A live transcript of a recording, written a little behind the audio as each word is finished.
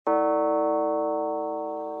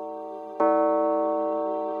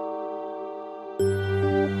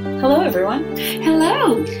Hello, everyone.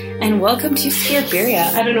 Hello. And welcome to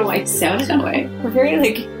Scareberia. I don't know why it sounded that way. We're very,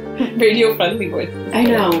 radio-friendly voices. I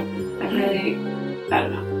know. I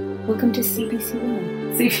don't know. Welcome to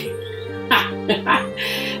CBC1.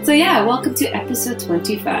 So, welcome to episode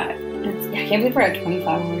 25. I can't believe we're at 25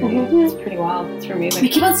 already. Mm-hmm. It's pretty wild. It's amazing. We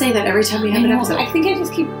keep on saying that every time we have an episode. I think I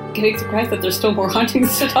just keep getting surprised that there's still more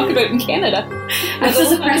hauntings to talk about in Canada. I'm so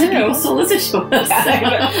surprised that people still listen to us.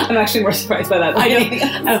 I'm actually more surprised by that.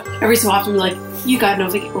 I know. Every so often we're like, we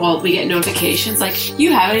get notifications like,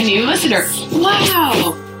 you have a new listener.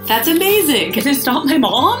 Wow, that's amazing. Can it's not my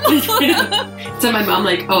mom? So my mom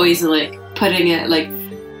always putting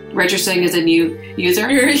it registering as a new user.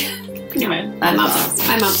 My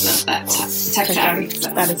mom's that tech savvy.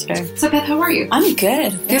 That is fair. So Beth, how are you? I'm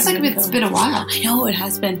good. Feels like it's been a while. I know, it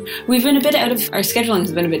has been. We've been a bit out of, our scheduling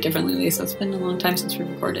has been a bit different lately, so it's been a long time since we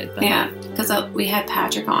recorded. But yeah, because we had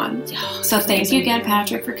Patrick on. So thank amazing. you again,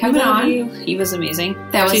 Patrick, for coming on. He was amazing.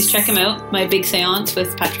 Please check him out. My big seance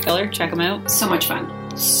with Patrick Keller. Check him out. So much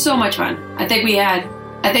fun. So much fun. I think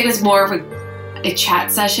it was more of a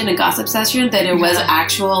chat session, a gossip session, than it was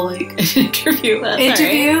actual interview. But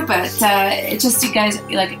just you guys,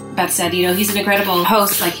 like Beth said, he's an incredible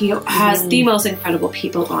host. He has the most incredible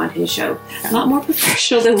people on his show. A lot more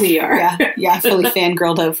professional than we are. Yeah, fully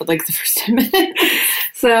fangirled out for the first 10 minutes.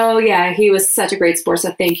 So he was such a great sport.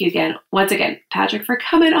 So thank you once again, Patrick, for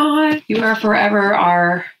coming on. You are forever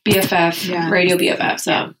our BFF, radio BFF.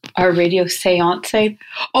 So our radio seance.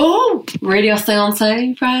 Oh, radio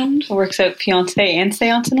seance friend. Works out fiance and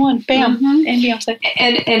seance in one. Bam. Mm-hmm. And Beyonce.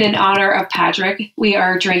 And in honor of Patrick, we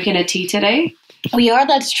are drinking a tea today. We are,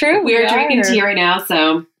 that's true. We are drinking tea right now,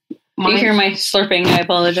 so... If you hear my slurping, I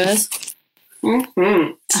apologize.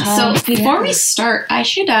 Mm-hmm. So before we start, I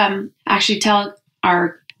should actually tell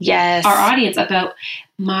our audience about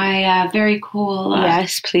my very cool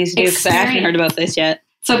yes, please do, because I haven't heard about this yet.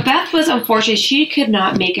 So Beth was unfortunate. She could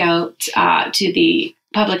not make out to the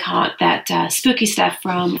public haunt that Spooky Steph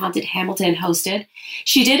from Haunted Hamilton hosted.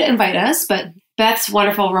 She did invite us, but Beth's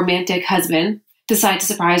wonderful romantic husband decided to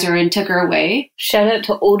surprise her and took her away. Shout out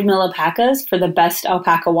to Old Mill Alpacas for the best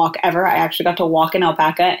alpaca walk ever. I actually got to walk in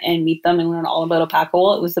alpaca and meet them and learn all about alpaca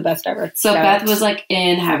wool. It was the best ever. So Beth was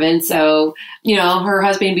in heaven. So, her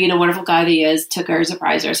husband, being a wonderful guy that he is, took her to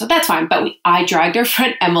surprise her. So that's fine. But I dragged her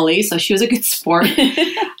friend Emily, so she was a good sport.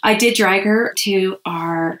 I did drag her to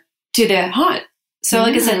the haunt. So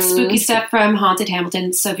like I said, Spooky Steph from Haunted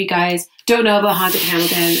Hamilton. So if you guys don't know about Haunted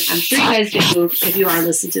Hamilton, I'm sure you guys do if you are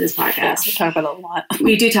listening to this podcast. We talk about it a lot.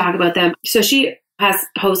 We do talk about them. So she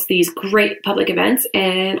hosts these great public events.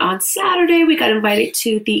 And on Saturday, we got invited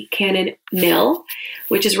to the Cannon Mill,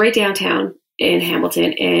 which is right downtown in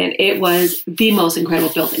Hamilton. And it was the most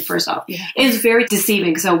incredible building, first off. Yeah. It was very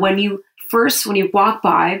deceiving. So when you walk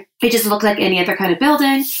by, it just looked like any other kind of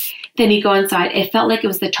building. Then you go inside. It felt like it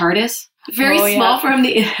was the TARDIS. Very small from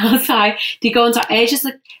the outside. You go inside, and it's just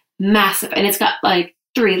massive, and it's got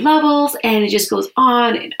 3 levels, and it just goes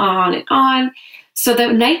on and on and on. So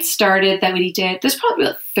the night started that we did. There's probably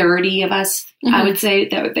about 30 of us, I would say,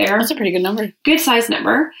 that were there. That's a pretty good number. Good size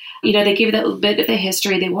number. They gave you that little bit of the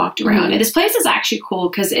history. They walked around, and this place is actually cool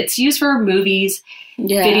because it's used for movies,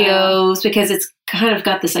 videos, because it's kind of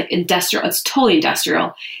got this industrial. It's totally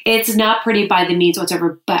industrial. It's not pretty by the means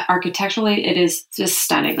whatsoever, but architecturally it is just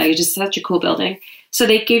stunning. It's just such a cool building. So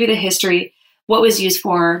they gave you the history, what was used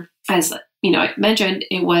for, as I mentioned,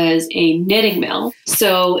 it was a knitting mill.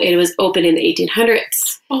 So it was open in the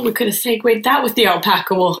 1800s. Oh, we could have segued that with the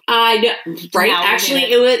alpaca wool. I know, right? Now actually,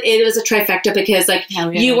 it was a trifecta because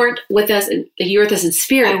you weren't with us. You were with us in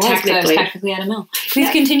spirit. Technically, I was technically at a mill. Please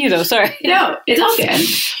continue, though. Sorry. No, it's all good.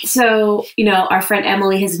 So our friend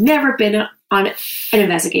Emily has never been on an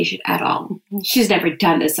investigation at all. She's never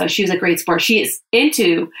done this, so she was a great sport. She is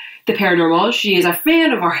into the paranormal. She is a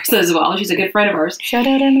fan of ours as well. She's a good friend of ours. Shout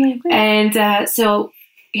out, Emily. And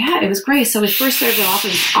it was great. So we first started off, it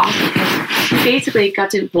was awesome because we basically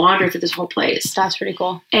got to wander through this whole place. That's pretty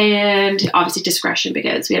cool. And obviously discretion,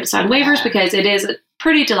 because we had to sign waivers because it is a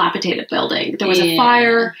pretty dilapidated building. There was a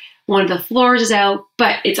fire. One of the floors is out,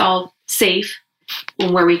 but it's all safe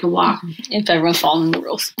where we can walk. If everyone's following the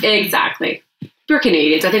rules. Exactly. We're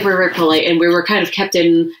Canadians. I think we're very polite, and we were kind of kept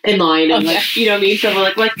in line. And you know what I mean? So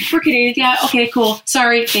we're we're Canadians. Yeah, okay, cool.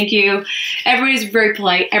 Sorry, thank you. Everybody's very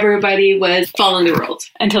polite. Everybody was following the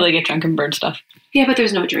rules. Until they get drunk and burn stuff. Yeah, but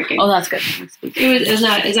there's no drinking. Oh, that's good.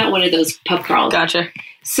 It's not one of those pub crawls. Gotcha.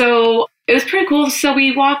 So it was pretty cool. So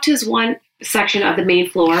we walked to this one section of the main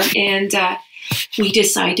floor, and we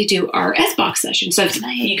decided to do our S-Box session. So if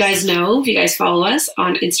you guys know, if you guys follow us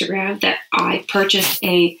on Instagram, that I purchased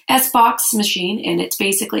a S-Box machine, and it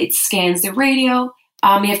scans the radio.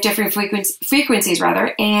 We have different frequencies,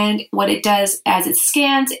 and what it does as it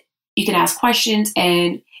scans, you can ask questions,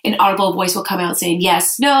 and an audible voice will come out saying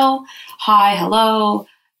yes, no, hi, hello,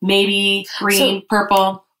 maybe, green,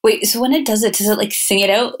 purple. Wait, so when it does it like sing it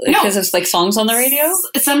out? Because it's like songs on the radio?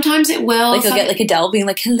 Sometimes it will. Like you'll get like Adele being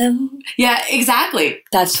like, hello. Yeah, exactly.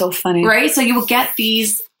 That's so funny. Right? So you will get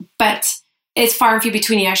these, but it's far and few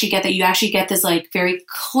between. You actually get this like very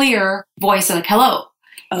clear voice of like, hello.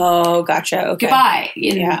 Oh, gotcha. Okay. Goodbye.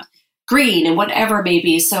 Yeah. Green and whatever it may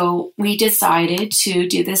be. So we decided to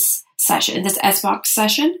do this session, this S-Box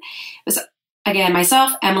session. It was, again,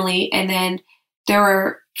 myself, Emily, and then there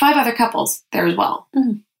were 5 other couples there as well.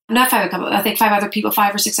 Mm-hmm. Not 5 other couples. I think 5 other people,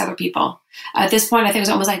 5 or 6 other people. At this point, I think it was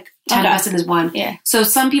almost like 10 of us in this one. Yeah. So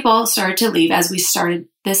some people started to leave as we started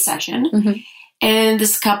this session. Mm-hmm. And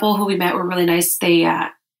this couple who we met were really nice. They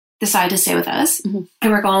decided to stay with us. Mm-hmm.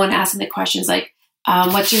 And we're going and asking the questions like,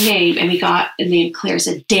 what's your name? And we got a name clear. It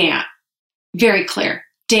said Dan. Very clear.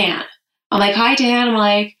 Dan. I'm like, hi, Dan. I'm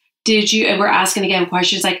like, did you, and we're asking again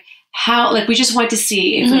questions like, how, like, we just wanted to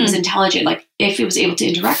see if it was intelligent, like if it was able to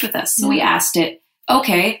interact with us. So we asked it,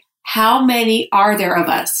 okay, how many are there of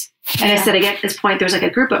us? And I said, again, at this point, there's like a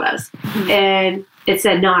group of us. Mm-hmm. And it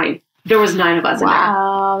said 9. There was 9 of us in there.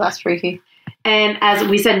 Wow, that's freaky. And as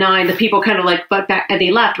we said 9, the people kind of like butt back, and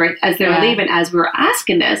they left, right, as they were leaving, as we were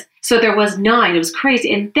asking this. So there was 9. It was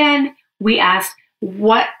crazy. And then we asked,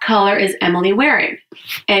 what color is Emily wearing?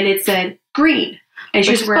 And it said green. And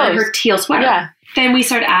she was wearing her teal sweater. Yeah. Then we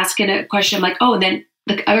started asking a question like, oh, and then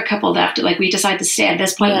the other couple left. Like, we decided to stay. At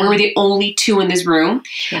this point, we were the only 2 in this room.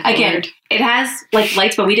 Again, it has like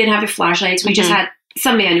lights, but we didn't have the flashlights. We just had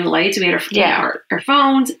some manual lights. We had our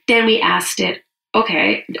phones. Then we asked it,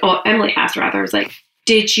 okay. Oh, Emily asked rather. I was like,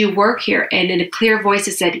 did you work here? And in a clear voice,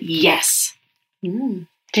 it said, yes. Mm.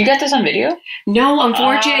 Did you get this on video? No,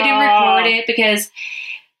 unfortunately, I didn't record it because...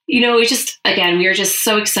 it's just, again, we were just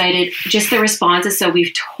so excited. Just the responses. So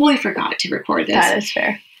we've totally forgot to record this. That is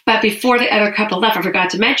fair. But before the other couple left, I forgot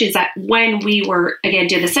to mention that when we were, again,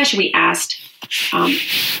 doing the session, we asked,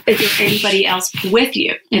 is there anybody else with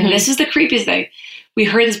you? And this is the creepiest thing. We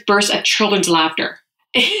heard this burst of children's laughter.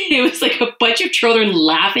 It was like a bunch of children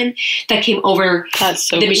laughing that came over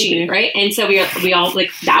the machine, right? And so we all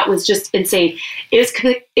like, that was just insane.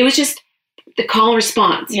 It was just the call and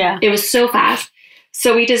response. Yeah. It was so fast.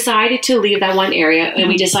 So we decided to leave that one area and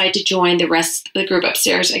we decided to join the rest of the group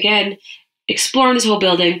upstairs. Again, exploring this whole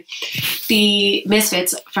building. The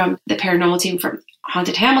misfits from the paranormal team from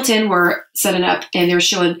Haunted Hamilton were setting up and they were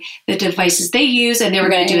showing the devices they use and they were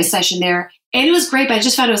going to do a session there. And it was great, but I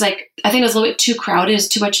just found it was like, I think it was a little bit too crowded. It was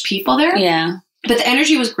too much people there. Yeah. But the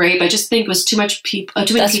energy was great, but I just think it was too many people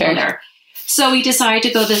there. So we decided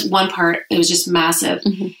to go this one part. It was just massive.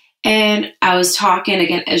 Mm-hmm. And I was talking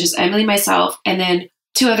again, it was just Emily, myself, and then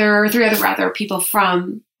 3 other people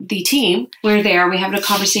from the team were there. We having a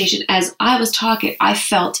conversation. As I was talking, I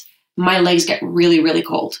felt my legs get really, really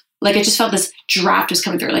cold. Like I just felt this draft was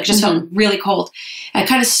coming through. Like it just felt really cold. I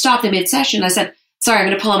kind of stopped in mid-session. I said, sorry, I'm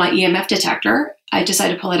going to pull out my EMF detector. I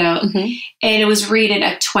decided to pull it out. Mm-hmm. And it was reading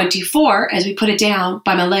at 24. As we put it down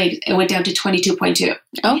by my leg, it went down to 22.2.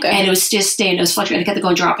 Okay. And it was just staying. It was fluctuating. It kept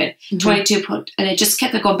going dropping. 22. And it just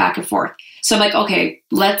kept going back and forth. So I'm like, okay,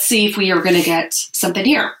 let's see if we are going to get something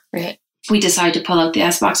here. Right. We decided to pull out the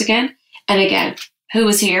S-Box again. And again, who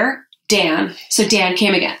was here? Dan. So Dan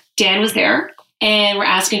came again. Dan was there. And we're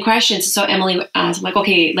asking questions. So Emily asked, I'm like,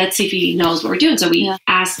 okay, let's see if he knows what we're doing. So we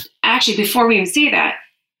asked, actually, before we even see that,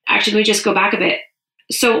 let me just go back a bit.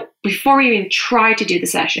 So before we even tried to do the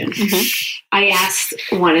session, I asked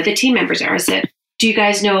one of the team members there, I said, do you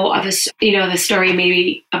guys know of the story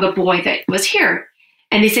maybe of a boy that was here?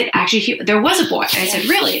 And they said, actually, there was a boy. And I said,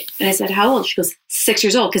 really? And I said, how old? She goes, 6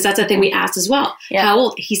 years old. Because that's the thing we asked as well. Yeah. How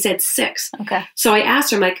old? He said 6. Okay. So I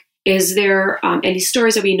asked her, I'm like, is there any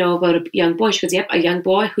stories that we know about a young boy? She goes, yep, a young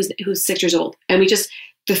boy who's 6 years old. And we just,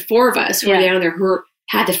 the 4 of us who were down there who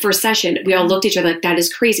had the first session, we all looked at each other like, that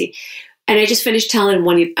is crazy. And I just finished telling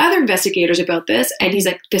one of the other investigators about this. And he's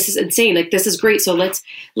like, this is insane. Like, this is great. So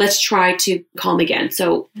let's try to call him again.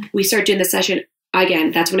 So we started doing the session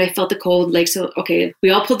again. That's when I felt the cold. Like, so, okay,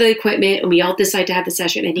 we all pulled the equipment and we all decided to have the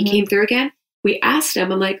session. And he came through again. We asked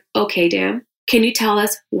him, I'm like, okay, Dan, can you tell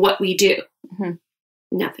us what we do?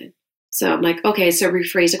 Nothing. So I'm like, okay, so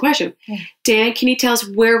rephrase the question. Dan, can you tell us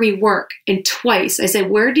where we work? And twice I said,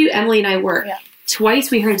 where do Emily and I work?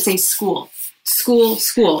 Twice we heard him say school. school.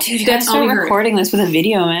 Dude, you gotta start recording this with a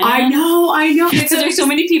video, man. I know. Because there's so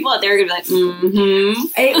many people out there who are going to be like, mm-hmm.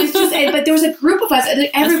 It was just, but there was a group of us, and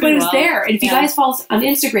everybody was there. And if you guys follow us on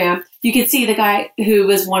Instagram, you can see the guy who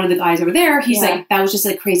was one of the guys over there. He's like, that was just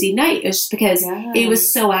a crazy night. It was just because it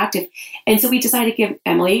was so active. And so we decided to give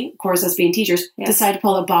Emily, of course, us being teachers, decided to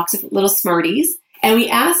pull a box of little Smarties. And we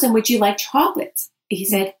asked him, would you like chocolates? He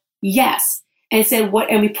said, yes. And said, what?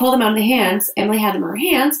 And we pulled them out of the hands. Emily had them in her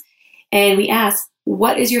hands. And we asked,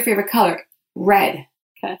 what is your favorite color? Red.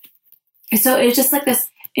 Okay. And so it was just like this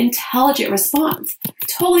intelligent response.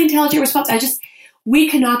 Totally intelligent response. We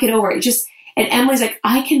could not get over it. And Emily's like,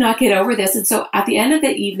 I cannot get over this. And so at the end of the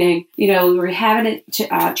evening, we were having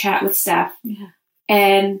a chat with Steph. Yeah.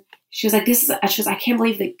 And she was like, I can't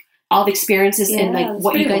believe all the experiences and like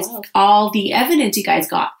what you guys, all the evidence you guys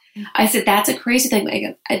got. I said, that's a crazy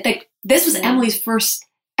thing. I think this was Emily's first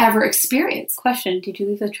ever experience. Question: did you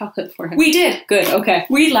leave the chocolate for him? We did. Good. Okay.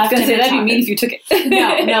 We left it. That'd be mean if you took it.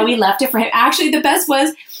 No, we left it for him. Actually, the best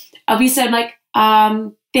was we said like,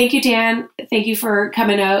 "Thank you, Dan. Thank you for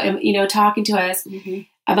coming out and talking to us." Mm-hmm.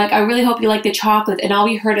 I'm like, I really hope you like the chocolate. And all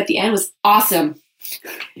we heard at the end was awesome.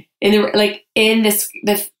 And they were like in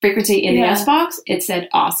the frequency in the S box, it said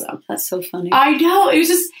awesome. That's so funny. I know. It was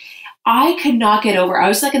just. I could not get over. I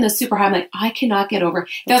was like in the super high. I'm like, I cannot get over.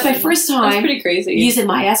 That was my first time. That's pretty crazy. Using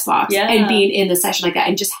my S box and being in the session like that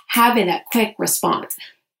and just having that quick response.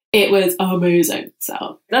 It was amazing.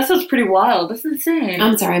 So that sounds pretty wild. That's insane.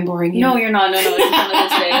 I'm sorry, I'm boring you. No, you're not. No, it's one of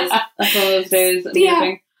those days. That's one of those days.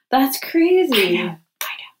 Yeah, that's crazy. I know.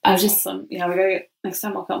 I was just awesome. Yeah, we gotta get next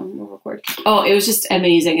time. I'll come. We'll record. Oh, it was just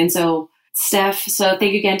amazing. And so. Steph, so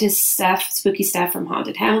thank you again to Spooky Steph from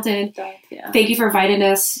Haunted Hamilton. Thank you for inviting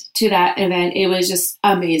us to that event. It was just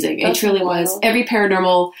amazing. It truly was. Every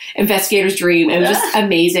paranormal investigator's dream. It was just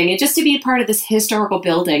amazing. And just to be part of this historical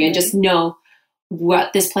building and just know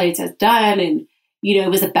what this place has done. And,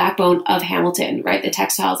 it was the backbone of Hamilton, right? The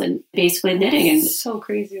textiles and basically knitting. And so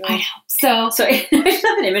crazy. Though. I know. So I just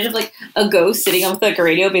have an image of like a ghost sitting on the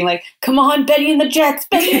radio being like, come on, Benny and the Jets,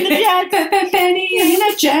 Benny and the Jets, Benny and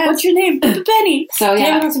the Jets. What's your name? Benny. So yeah.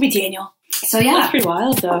 Daniel wants to be Daniel. So yeah. That's pretty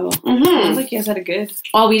wild though. Mm-hmm. Sounds like you guys had a good.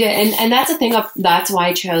 Oh, we did. And that's the thing that's why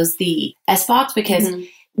I chose the S-Box because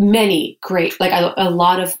many great, like a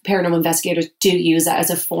lot of paranormal investigators do use that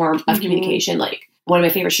as a form of communication. Like one of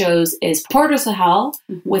my favorite shows is Portals to Hell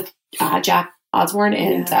with Jack Osborne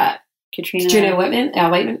and Katrina Whitman.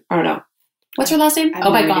 Whiteman? I don't know. What's her last name?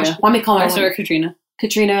 Oh my gosh. Why am I calling her? Katrina.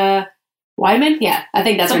 Katrina Wyman? Yeah, I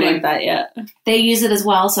think that's something her name. Like that, yeah. They use it as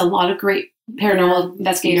well. So a lot of great paranormal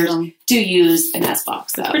investigators do use an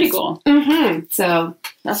S-Box. So. That's pretty cool. Mm-hmm. So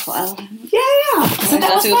that's wild. Yeah. So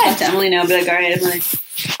that was fun. To Emily now, be like, all right, I'm like,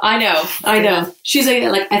 I know. She's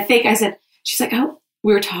like, I think I said, she's like, oh,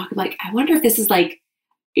 we were talking, like, I wonder if this is like,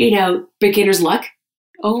 beginner's luck.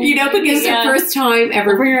 Oh, because it's her first time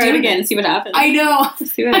ever bring her out doing again and see what happens. I know.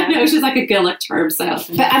 See what happens. I know. She's like a good luck charm. So,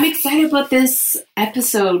 but I'm excited about this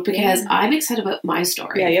episode because I'm excited about my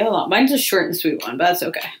story. Yeah, you have a lot. Mine's a short and sweet one, but that's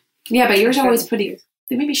okay. Yeah, but yours are always pretty.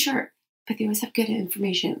 They may be short, but they always have good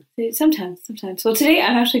information. Sometimes. So today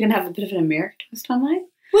I'm actually going to have a bit of an American twist on life.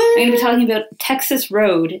 I'm going to be talking about Texas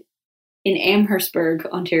Road in Amherstburg,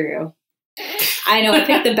 Ontario. I know I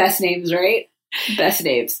picked the best names, right? Best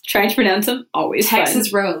names. Trying to pronounce them, always Texas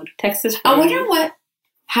fun. Road. Texas Road. I wonder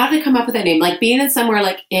how did they come up with that name? Like being in somewhere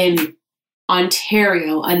like in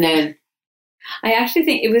Ontario and then... I actually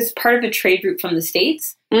think it was part of a trade route from the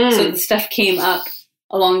States. So the stuff came up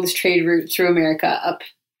along this trade route through America up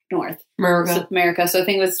north. America. So I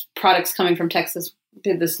think it was products coming from Texas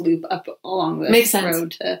did this loop up along this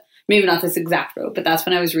road to... Maybe not this exact road, but that's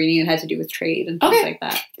when I was reading it had to do with trade and things like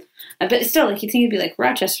that. But still, like, you'd think it'd be like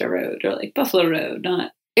Rochester Road or like Buffalo Road,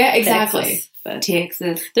 not exactly. Texas, but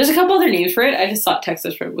Texas. There's a couple other names for it. I just thought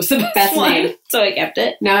Texas Road was the best name, so I kept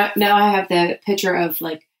it. Now I have the picture of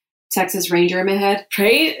like Texas Ranger in my head.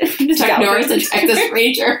 Right? Chuck Norris and Texas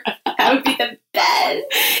Ranger. That would be the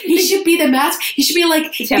best. He should be the mascot. He should be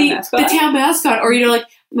like the town mascot, or like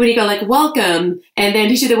when you go like welcome, and then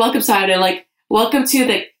he should do the welcome sign and like welcome to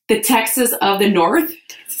the Texas of the North.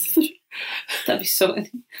 That'd be so...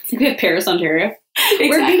 We have Paris, Ontario. Exactly.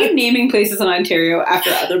 We're big naming places in Ontario after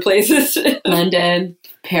other places. London,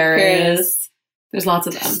 Paris. There's lots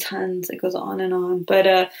of them. There's tons. It goes on and on.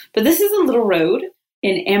 But this is a little road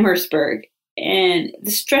in Amherstburg. And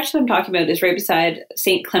the stretch that I'm talking about is right beside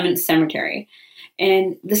St. Clement's Cemetery.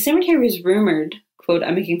 And the cemetery was rumored, quote,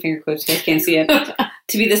 I'm making finger quotes so I can't see it,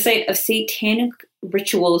 to be the site of satanic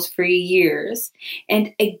rituals for years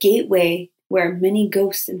and a gateway where many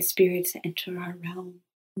ghosts and spirits enter our realm.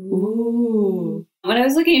 Ooh. When I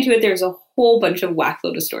was looking into it, there was a whole bunch of whack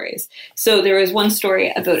load of stories. So there was one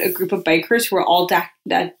story about a group of bikers who were all I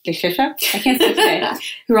can't say today,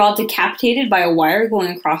 who were all decapitated by a wire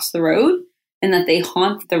going across the road, and that they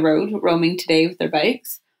haunt the road roaming today with their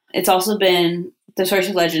bikes. It's also been the source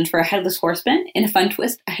of legend for a headless horseman, and a fun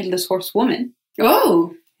twist, a headless horsewoman.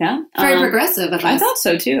 Oh. Yeah. Very progressive. I thought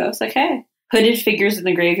so too. I was like, hey. Hooded figures in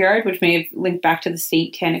the graveyard, which may have linked back to the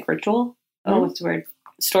satanic ritual. Oh, what's the word?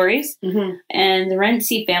 Stories. Mm-hmm. And the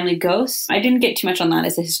Renzi family ghosts. I didn't get too much on that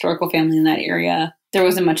as a historical family in that area. There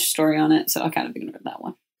wasn't much story on it, so I kind of ignored that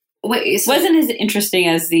one. Wait, so wasn't as interesting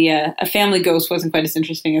as the a family ghost wasn't quite as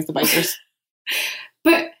interesting as the bikers.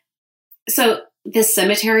 But so this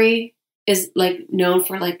cemetery is like known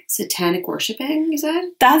for like satanic worshiping, you said?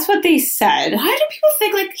 That's what they said. Why do people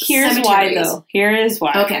think like here's why though? Here is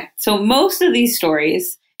why. Okay. So most of these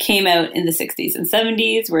stories came out in the 60s and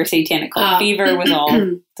 70s where satanic cult fever was all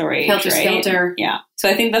the rage, Helter Skelter. Yeah. So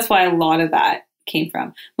I think that's why a lot of that came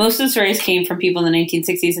from. Most of the stories came from people in the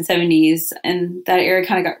 1960s and 70s, and that area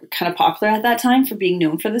kind of got popular at that time for being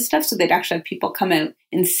known for this stuff. So they'd actually have people come out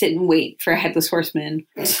and sit and wait for a headless horseman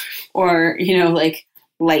or, like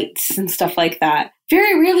lights and stuff like that.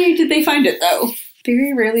 Very rarely did they find it, though.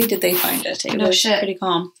 Very rarely did they find it. It was pretty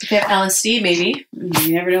calm. If they have LSD, maybe.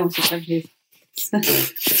 You never know.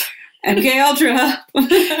 MK Ultra.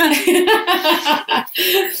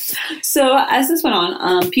 So as this went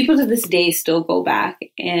on, people to this day still go back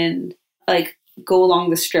and go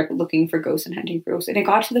along the strip looking for ghosts and hunting ghosts. And it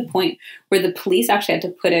got to the point where the police actually had to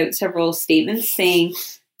put out several statements saying,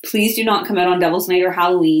 please do not come out on Devil's Night or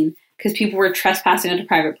Halloween, because people were trespassing onto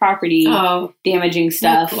private property, damaging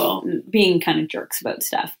stuff, being kind of jerks about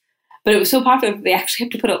stuff. But it was so popular that they actually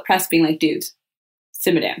have to put out press being like, dudes,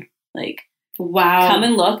 simmer down. Wow. Come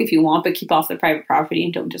and look if you want, but keep off the private property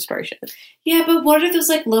and don't destroy shit. Yeah, but what are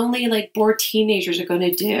those lonely, bored teenagers are going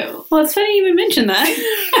to do? Well, it's funny you even mention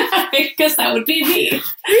that. Because that would be me.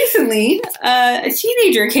 Recently, a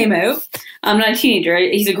teenager came out. Not a teenager.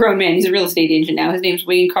 He's a grown man. He's a real estate agent now. His name's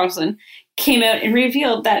Wayne Carlson. Came out and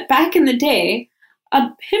revealed that back in the day,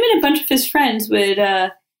 him and a bunch of his friends would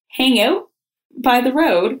hang out by the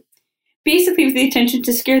road, basically with the intention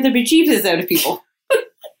to scare the bejesus out of people.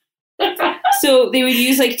 So they would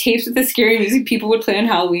use tapes with the scary music people would play on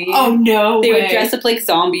Halloween. Oh, no They way. would dress up like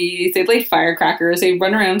zombies. They'd light firecrackers. They'd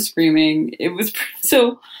run around screaming. It was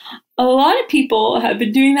so. A lot of people have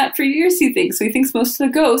been doing that for years, he thinks. So he thinks most of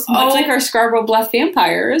the ghosts, much like our Scarborough Bluff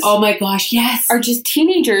vampires. Oh my gosh, yes. Are just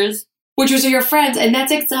teenagers. Which was your friends, and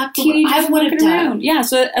that's exactly what I would have done. Yeah,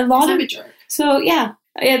 so a lot of. So yeah.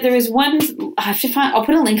 Yeah, there was one. I'll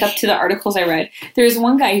put a link up to the articles I read. There was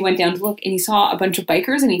one guy who went down to look, and he saw a bunch of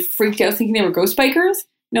bikers, and he freaked out, thinking they were ghost bikers.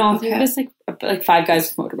 No, they were just like five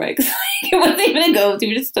guys with motorbikes. It wasn't even a ghost. He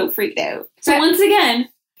was just so freaked out. So once again,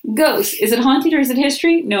 ghosts. Is it haunted or is it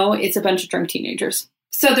history? No, it's a bunch of drunk teenagers.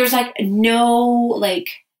 So there's no ley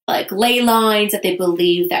lines that they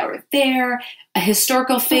believe that were there. A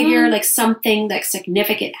historical figure, something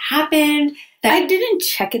significant happened. I didn't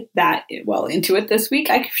check it that well into it this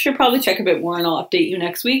week. I should probably check a bit more and I'll update you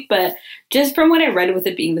next week. But just from what I read with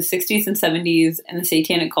it being the 60s and 70s and the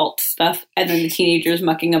satanic cult stuff and then the teenagers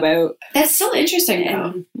mucking about. That's still interesting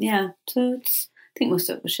though. Yeah. So I think most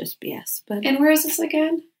of it was just BS. But and where is this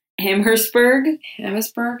again? Amherstburg.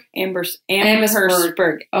 Amherstburg?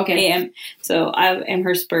 Amherstburg. Okay. So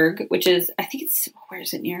Amherstburg, which is, I think it's, where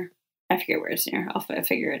is it near? I forget where it's near. I'll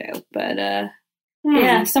figure it out. But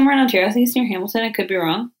yeah, somewhere in Ontario. I think it's near Hamilton. I could be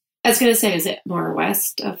wrong. I was going to say, is it more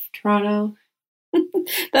west of Toronto?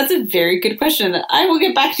 That's a very good question that I will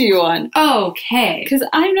get back to you on. Okay. Because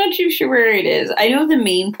I'm not too sure where it is. I know the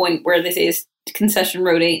main point where they say is Concession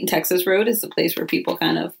Road 8 and Texas Road is the place where people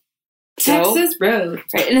kind of Texas Road.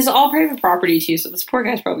 Right. And it's all private property too, so this poor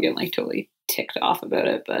guy's probably getting totally ticked off about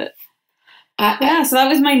it. But yeah, so that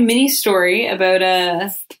was my mini story about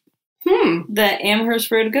the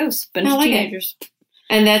Amherst Road ghost, bunch of teenagers.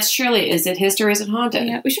 And that's truly, is it history or is it haunted?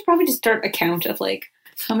 Yeah, we should probably just start a count of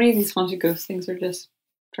how many of these haunted ghost things are just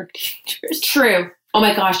drunk teenagers. True. Oh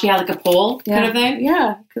my gosh, yeah, like a poll kind of thing?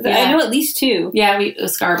 Yeah, because I know at least two. Yeah,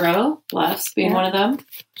 Scarborough Bluffs being one of them.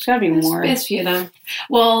 There's got to be more. There's a few of them.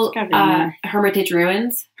 Well, Hermitage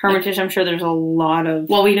Ruins. Hermitage, I'm sure there's a lot of...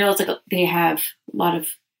 Well, we know they have a lot of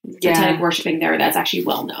satanic worshipping there. That's actually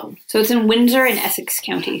well known. So it's in Windsor in Essex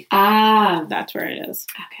County. Ah. That's where it is.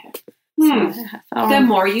 Okay. The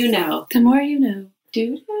more you know. The more you know.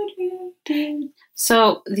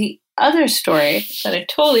 So the other story that I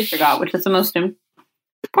totally forgot, which is the most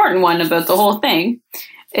important one about the whole thing,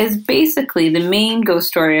 is basically the main ghost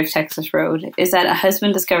story of Texas Road is that a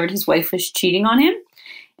husband discovered his wife was cheating on him,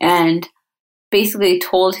 and basically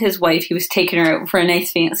told his wife he was taking her out for a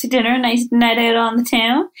nice fancy dinner, a nice night out on the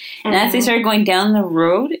town. And as they started going down the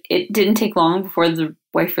road, it didn't take long before the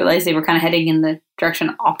wife realized they were kind of heading in the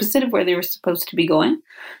direction opposite of where they were supposed to be going.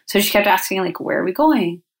 So she kept asking, like, where are we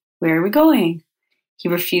going? Where are we going? He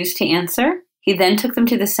refused to answer. He then took them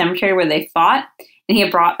to the cemetery where they fought, and he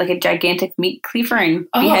had brought like a gigantic meat cleaver and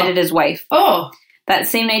beheaded his wife. That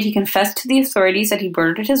same night, he confessed to the authorities that he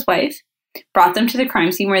murdered his wife, brought them to the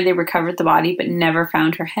crime scene where they recovered the body but never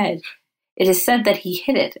found her head. It is said that he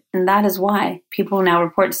hid it, and that is why people now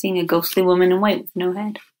report seeing a ghostly woman in white with no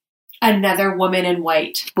head. Another woman in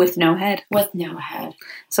white. With no head. With no head.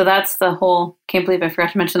 So that's the whole, can't believe I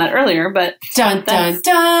forgot to mention that earlier, but... Dun, dun,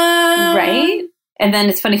 dun! Right? And then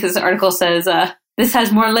it's funny because the article says, this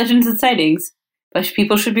has more legends and sightings, but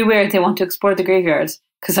people should beware if they want to explore the graveyards,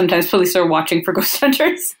 because sometimes police are watching for ghost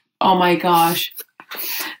hunters. Oh my gosh.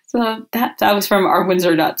 So that was from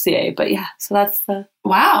ourwindsor.ca, but yeah, so that's the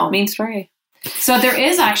main story. So there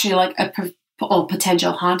is actually like a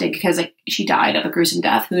potential haunting because like she died of a gruesome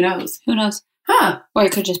death. Who knows? Who knows? Huh. Or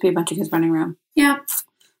it could just be a bunch of kids running around. Yeah.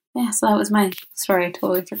 Yeah, so that was my story. I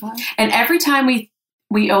totally forgot. And every time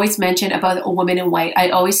we always mention about a woman in white, I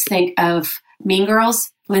always think of Mean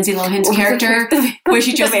Girls, Lindsay Lohan's character, where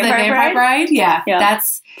she just the vampire bride. Yeah.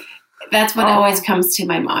 That's what always comes to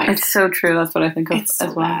my mind. It's so true. That's what I think of as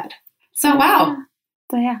well. Bad. So, wow.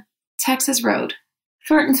 So, yeah. Texas Road.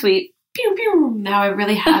 Short and sweet. Pew, pew. Now I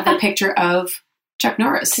really have the picture of Chuck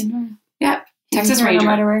Norris. Yep. Texas Ranger.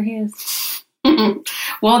 No matter where he is.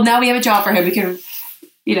 Well, now we have a job for him. We can,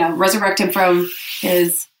 resurrect him from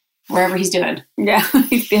his wherever he's doing. Yeah.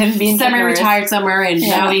 He's being semi-retired somewhere, and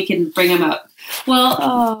now we can bring him up.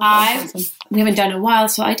 Well, we haven't done it in a while,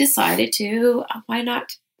 so I decided to, why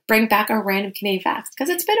not bring back our random Canadian facts? Because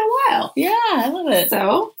it's been a while. Yeah, I love it.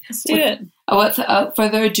 So, let's do it. Without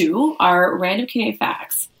further ado, our random Canadian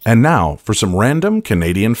facts. And now for some random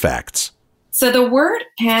Canadian facts. So the word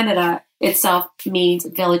Canada itself means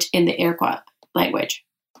village in the Iroquois language,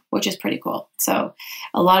 which is pretty cool. So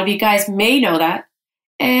a lot of you guys may know that.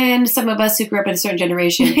 And some of us who grew up in a certain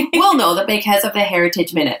generation will know that because of the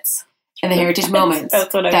Heritage Minutes and the Heritage Moments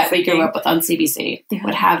that we grew up with on CBC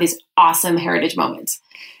would have these awesome Heritage Moments.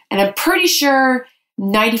 And I'm pretty sure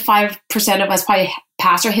 95% of us probably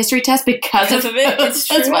passed our history test because of it. It's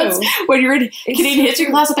true. When you're in Canadian history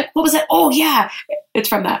class, I'm like, what was that? Oh, yeah. It's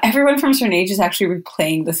from that. Everyone from a certain age is actually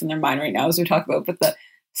replaying this in their mind right now as we talk about with the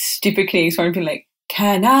stupid Canadians want to be like,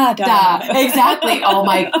 Canada. Exactly. Oh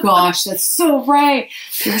my gosh. That's so right.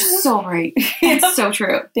 You're so right. It's so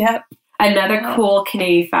true. Yeah. Another cool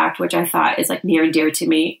Canadian fact, which I thought is like near and dear to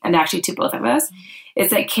me and actually to both of us, is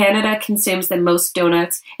that Canada consumes the most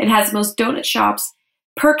donuts and has the most donut shops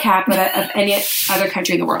per capita of any other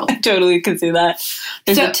country in the world. I totally can see that.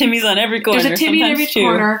 There's a Timmy's on every corner. There's a Timmy in every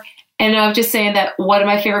corner. And I was just saying that one of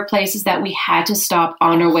my favorite places that we had to stop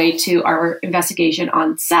on our way to our investigation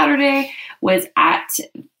on Saturday was at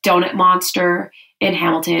Donut Monster in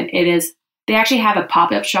Hamilton. They actually have a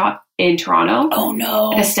pop-up shop in Toronto. Oh,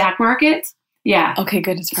 no. At the Stack Market. Yeah. Okay,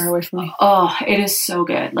 good. It's far away from me. Oh, it is so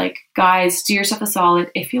good. Like, guys, do yourself a solid.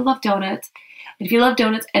 If you love donuts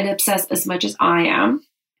and obsessed as much as I am,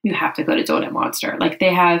 you have to go to Donut Monster. Like,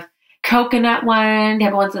 they have coconut one. They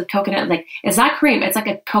have ones with coconut. Like, it's not cream. It's like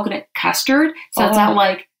a coconut custard. So it's not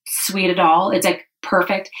like sweet at all. It's like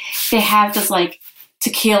perfect. They have this like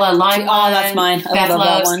tequila lime. Oh, that's mine. I love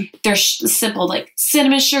that one. They're simple like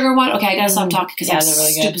cinnamon sugar one. Okay, I gotta stop talking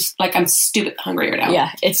because I'm stupid hungry right now.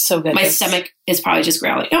 Yeah, it's so good. My stomach is probably just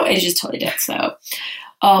growling. Oh, it just totally did. So,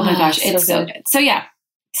 oh my gosh, it's so good. So yeah,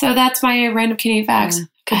 so that's my random Canadian facts.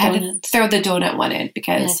 I had to throw the donut one in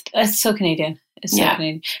because it's so Canadian. It's so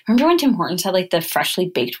Canadian. Remember when Tim Hortons had like the freshly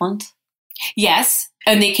baked ones? Yes,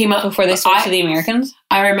 and they came up before they switched to the Americans.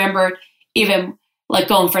 I remember even like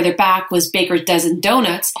going further back was Baker's Dozen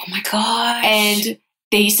Donuts. Oh my gosh! And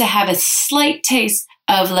they used to have a slight taste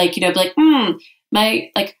of like my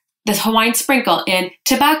like this Hawaiian sprinkle and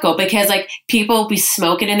tobacco because like people would be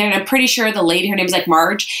smoking in there, and I'm pretty sure the lady, her name is like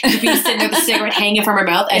Marge, would be sitting there with a cigarette hanging from her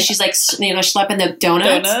mouth as she's like schlepping the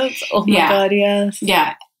donuts. Oh my god, yes,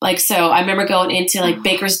 yeah. Like, so I remember going into like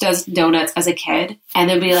Baker's Dozen Donuts as a kid, and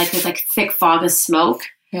there'd be like this like thick fog of smoke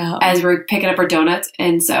as we're picking up our donuts.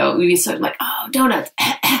 And so we'd be sort of like, oh, donuts,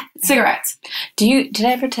 cigarettes. Did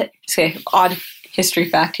I ever say odd history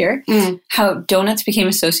fact here? How donuts became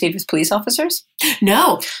associated with police officers?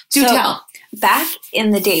 No. Do tell. Back in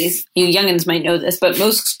the days, you youngins might know this, but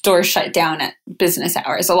most stores shut down at business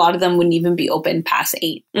hours. A lot of them wouldn't even be open past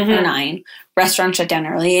 8 or 9. Restaurants shut down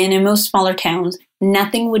early. And in most smaller towns,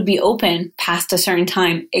 nothing would be open past a certain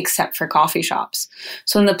time except for coffee shops.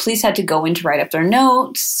 So when the police had to go in to write up their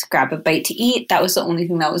notes, grab a bite to eat, that was the only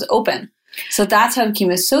thing that was open. So that's how it became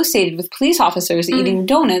associated with police officers eating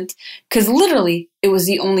donuts, because literally it was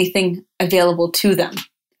the only thing available to them.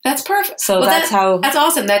 That's perfect. So that's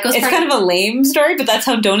awesome. That goes. It's kind of a lame story, but that's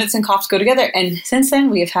how donuts and cops go together. And since then,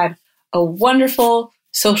 we have had a wonderful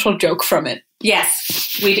social joke from it.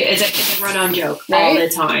 Yes, we do. It's a run-on joke all the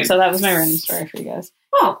time. So that was my random story for you guys.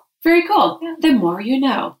 Oh, very cool. Yeah. The more you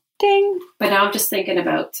know. Ding. But now I'm just thinking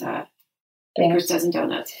about Baker's Dozen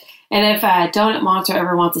Donuts. And if Donut Monster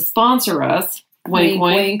ever wants to sponsor us, wink,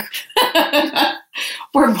 wink.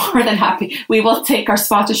 We're more than happy. We will take our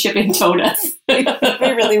sponsorship in donuts. We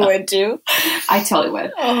really would too. I totally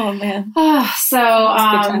would. Oh, man.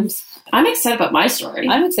 I'm excited about my story.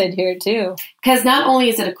 I'm excited to hear it too. Because not only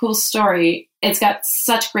is it a cool story, it's got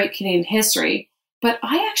such great Canadian history, but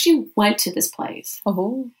I actually went to this place.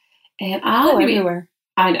 Oh. And everywhere.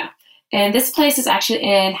 I know. And this place is actually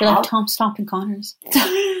in... You're like Tom Stomp and Connors.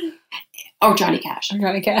 Or Johnny Cash.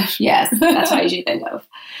 Yes, that's what I usually think of.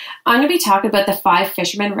 I'm going to be talking about the Five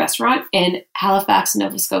Fisherman restaurant in Halifax,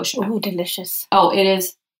 Nova Scotia. Oh, delicious. Oh, it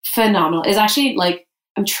is phenomenal. It's actually like,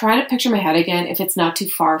 I'm trying to picture in my head again if it's not too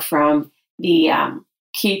far from the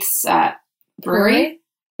Keith's brewery.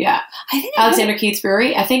 Yeah. I think Alexander Keith's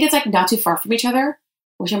brewery. I think it's like not too far from each other,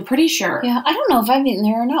 which I'm pretty sure. Yeah, I don't know if I've eaten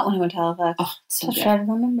there or not when I went to Halifax. Oh, so I'll try to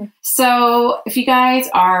remember. So if you guys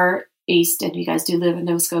are east and you guys do live in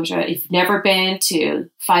Nova Scotia, if you've never been to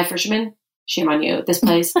Five Fisherman, shame on you. This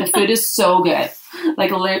place, the food is so good.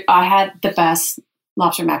 Like, I had the best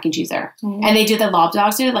lobster mac and cheese there. Mm-hmm. And they do the lob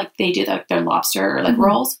dogs there, like they do their lobster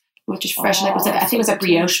rolls, which is fresh. Like, I think it was a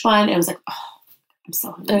brioche bun. It was like, I'm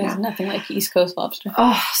so hungry. There's nothing like East Coast lobster.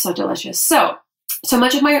 Oh, so delicious. So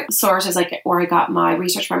much of my sources, like where I got my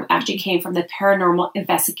research from, actually came from the Paranormal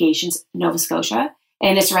Investigations Nova Scotia,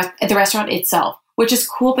 and it's the restaurant itself, which is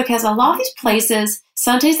cool because a lot of these places,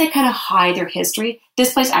 sometimes they kind of hide their history.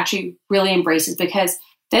 This place actually really embraces, because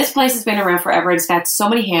this place has been around forever. It's got so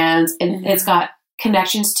many hands, and it's got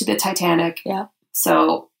connections to the Titanic. Yeah.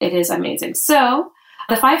 So it is amazing. So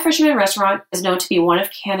the Five Fisherman restaurant is known to be one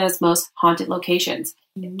of Canada's most haunted locations.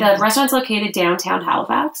 Mm-hmm. The restaurant's located downtown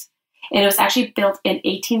Halifax, and it was actually built in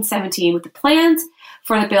 1817 with the plans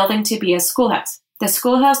for the building to be a schoolhouse. The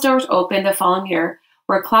schoolhouse doors opened the following year,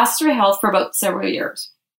 where classes were held for about several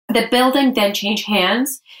years. The building then changed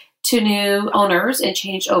hands to new owners and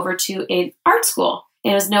changed over to an art school.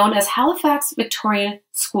 It was known as Halifax Victorian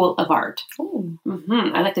School of Art. Oh,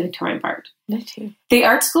 I like the Victorian part. Me too. The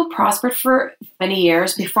art school prospered for many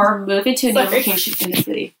years before moving to a new location in the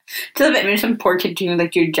city. To the bit, maybe some poor kid doing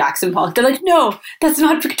like your Jackson Pollock. They're like, no, that's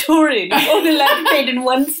not Victorian. You're only allowed to paint in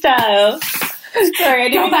one style. Sorry, I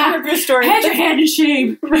didn't remember your story. Head your hand in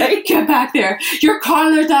shame. Right? Get back there. Your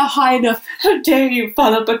collar's not high enough. How dare you,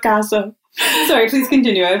 Father Picasso? Sorry, please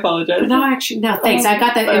continue. I apologize. No, thanks. I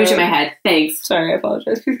got that image in my head. Thanks. Sorry, I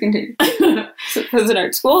apologize. Please continue. So it was an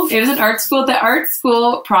art school? It was an art school. The art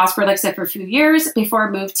school prospered, like I said, for a few years before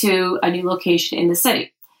it moved to a new location in the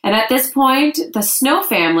city. And at this point, the Snow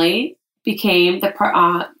family became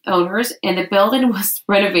the owners, and the building was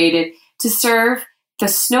renovated to serve the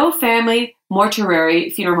Snow family mortuary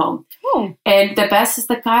funeral home. Oh. And the best is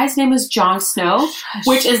the guy's name was Jon Snow,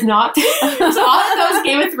 which is not so all I thought was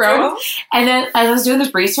Game of Thrones. And then as I was doing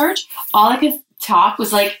this research, all I could talk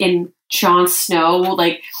was like in Jon Snow,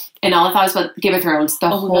 like, and all I thought was about Game of Thrones the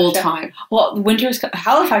whole time. Well,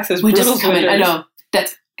 Halifax is winter's coming. I know. Can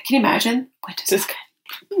you imagine? Winter's coming.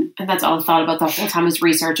 And that's all I thought about the whole time I was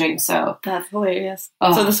researching. So that's hilarious.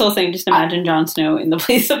 So this whole thing, just imagine Jon Snow in the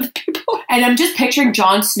place of the people. And I'm just picturing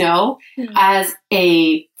Jon Snow as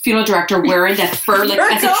a funeral director wearing that fur, like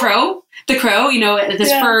as a crow. The crow,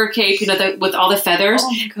 this fur cape, with all the feathers,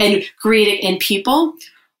 and greeting in people.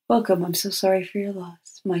 Welcome. I'm so sorry for your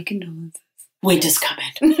loss. My condolences. Winter's coming.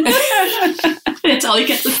 That's all you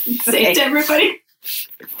get to say to everybody.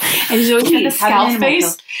 And he's always got the scowl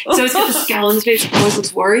face. So he's got the scowl on his face. He always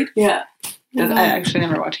looks worried. Yeah. I actually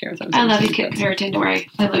never watched Game of Thrones. I love you, Kit Harington. Don't worry.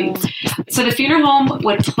 I love you. So the funeral home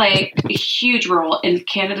would play a huge role in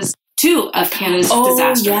two of Canada's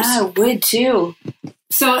disasters. Yeah, it would too.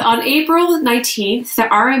 So on April 19th, the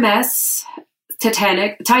RMS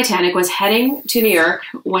Titanic was heading to New York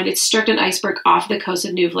when it struck an iceberg off the coast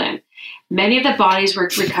of Newfoundland. Many of the bodies were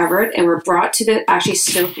recovered and were brought to the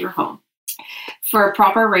Snow funeral home for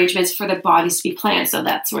proper arrangements for the bodies to be planned. So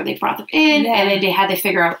that's where they brought them in, and then they had to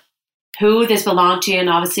figure out who this belonged to, and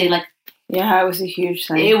obviously, it was a huge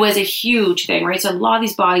thing. It was a huge thing, right? So a lot of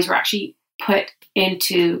these bodies were actually put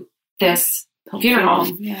into this funeral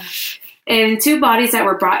home. Yeah. And 2 bodies that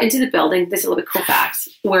were brought into the building, this is a little bit cool facts,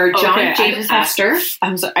 were John Jacob Astor.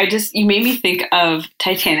 I'm sorry, you made me think of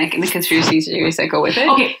Titanic and the conspiracy theories that go with it.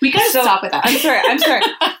 Okay, we gotta stop with that. I'm sorry.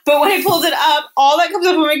 But when I pulled it up, all that comes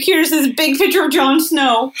up on my computer is this big picture of Jon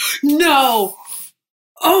Snow. No!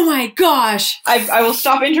 Oh my gosh! I will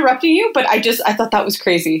stop interrupting you, but I thought that was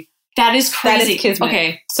crazy. That is crazy. That is kismet.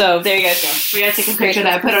 Okay. So there you guys go. We gotta take a picture of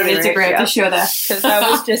that, put it on Instagram to show that. Because that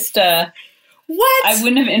was just what? I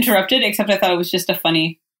wouldn't have interrupted, except I thought it was just a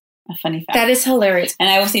funny fact. That is hilarious. And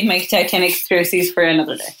I will save my Titanic conspiracies for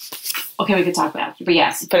another day. Okay, we can talk about it. But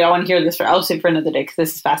yes. But I want to hear this I'll save for another day because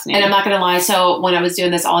this is fascinating. And I'm not going to lie. So when I was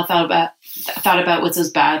doing this, all I thought about was those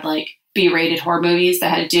bad, like, B-rated horror movies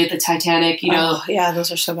that had to do with the Titanic, you know. Oh, yeah, those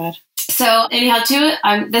are so bad. So anyhow,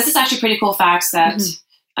 this is actually pretty cool facts that,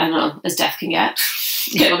 I don't know, as death can get.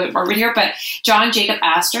 Get a little bit morbid here. But John Jacob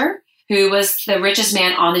Astor, who was the richest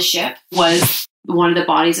man on the ship, was one of the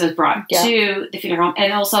bodies that was brought to the funeral home.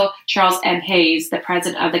 And also Charles M. Hayes, the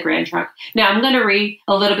president of the Grand Trunk. Now, I'm going to read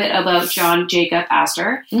a little bit about John Jacob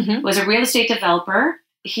Astor. Was a real estate developer.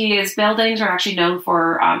 His buildings are actually known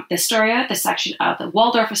for the Astoria, the section of the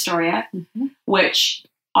Waldorf Astoria, which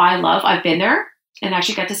I love. I've been there and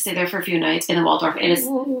actually got to stay there for a few nights in the Waldorf. It is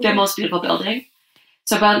the most beautiful building.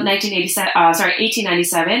 So about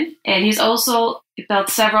 1897, and he's also built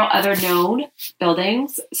several other known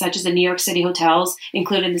buildings, such as the New York City hotels,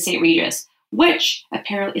 including the St. Regis, which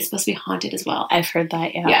apparently is supposed to be haunted as well. I've heard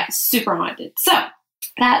that, yeah. Yeah, super haunted. So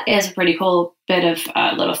that is a pretty cool bit of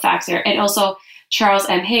little facts there. And also, Charles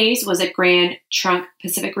M. Hayes was at Grand Trunk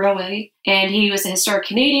Pacific Railway, and he was a historic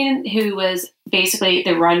Canadian who was basically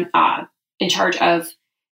in charge of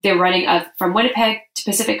the running of from Winnipeg to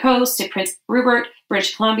Pacific Coast to Prince Rupert,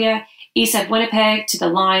 British Columbia, east of Winnipeg to the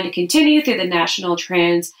line to continue through the National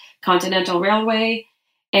Transcontinental Railway,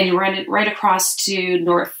 and you run it right across to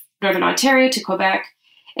Northern Ontario to Quebec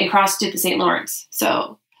and cross to the St. Lawrence.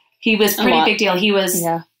 So he was pretty big deal. He was,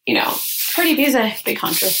 he was a big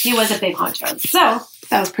honcho. He was a big honcho. So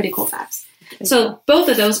that was pretty cool facts. So both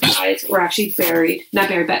of those guys were actually not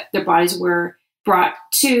buried, but their bodies were brought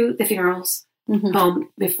to the funerals home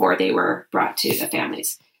before they were brought to the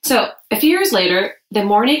families. So a few years later, the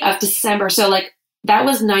morning of December, so like that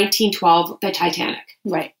was 1912, the Titanic.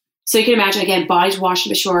 Right. So you can imagine, again, bodies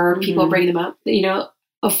washing ashore, people bringing them up,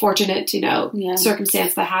 a fortunate,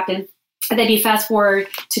 circumstance that happened. And then you fast forward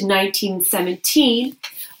to 1917,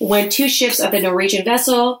 when 2 ships of the Norwegian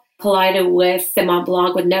vessel collided with the Mont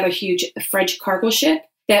Blanc with another huge French cargo ship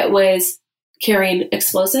that was carrying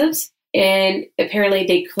explosives. And apparently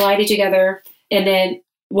they collided together. And then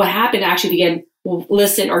what happened, actually, if you can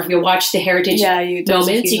listen or if you watch the heritage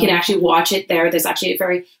moments, you can actually watch it there. There's actually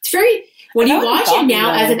when you watch it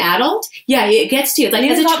now as an adult, it gets to you. Like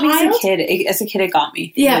as a child. As a kid, it got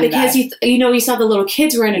me. Yeah, really because you saw the little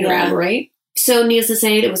kids running around, right? So needless to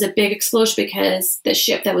say, it was a big explosion because the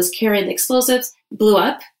ship that was carrying the explosives blew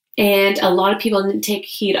up. And a lot of people didn't take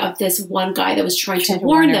heed of this one guy that was trying to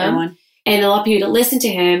warn them. Everyone. And a lot of people didn't listen to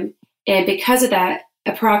him. And because of that,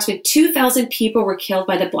 approximately 2,000 people were killed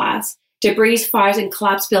by the blast. Debris, fires, and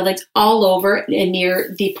collapsed buildings all over and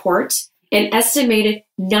near the port. An estimated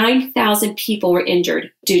 9,000 people were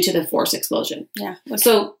injured due to the force explosion. Yeah.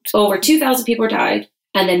 So over 2,000 people died,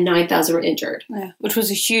 and then 9,000 were injured. Yeah, which was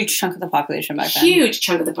a huge chunk of the population back then. Huge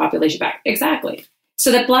chunk of the population back, exactly.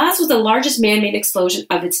 So the blast was the largest man-made explosion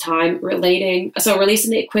of its time, releasing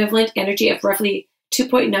the equivalent energy of roughly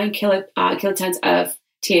 2.9 kilotons of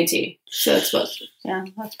TNT. So explosive. Yeah,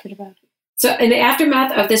 that's pretty bad. So in the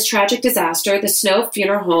aftermath of this tragic disaster, the Snow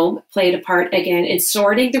Funeral Home played a part again in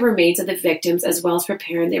sorting the remains of the victims as well as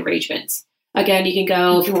preparing the arrangements. Again, you can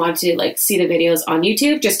go if you want to see the videos on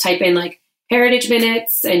YouTube. Just type in Heritage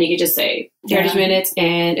Minutes, and you can just say Heritage Minutes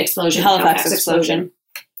and explosion. Halifax explosion.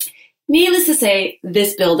 Needless to say,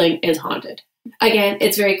 this building is haunted. Again,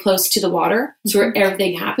 it's very close to the water. It's where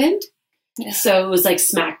everything happened. Yeah. So it was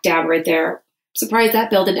smack dab right there. Surprised that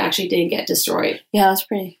building actually didn't get destroyed. Yeah, that's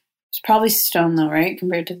pretty. It's probably stone though, right?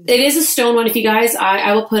 Compared to it is a stone one. If you guys,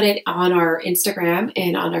 I will put it on our Instagram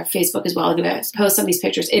and on our Facebook as well. I'm going to post some of these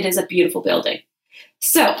pictures. It is a beautiful building.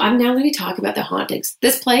 So I'm now going to talk about the hauntings.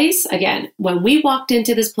 This place, again, when we walked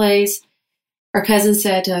into this place, our cousin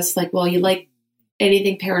said to us, well, you like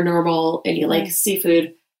anything paranormal and you like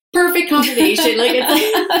seafood. Perfect combination.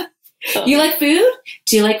 You like food?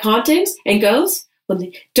 Do you like hauntings and ghosts?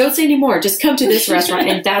 Don't say any more. Just come to this restaurant.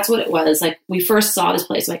 And that's what it was. We first saw this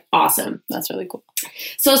place. Awesome. That's really cool.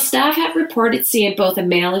 So staff have reported seeing both a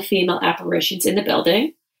male and female apparitions in the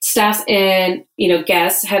building. Staffs and,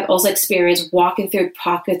 guests have also experienced walking through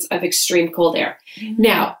pockets of extreme cold air. Mm-hmm.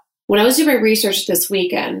 Now, when I was doing my research this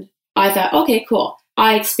weekend, I thought, okay, cool.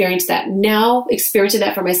 I experienced that. Now, experiencing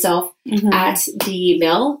that for myself at the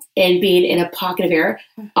mill and being in a pocket of air,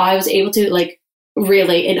 I was able to like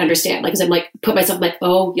relate and understand. Like, 'cause I'm like, put myself like,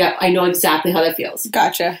 oh yeah, I know exactly how that feels.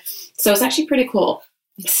 Gotcha. So it's actually pretty cool.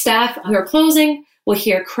 Staff who are closing will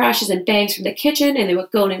hear crashes and bangs from the kitchen, and they will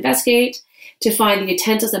go and investigate to find the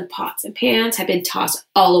utensils and pots and pans have been tossed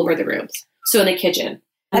all over the rooms. So in the kitchen,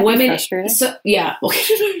 women, so yeah,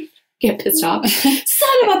 get pissed off. Son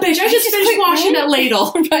of a bitch! I just finished washing that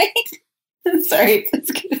ladle. Right? Sorry,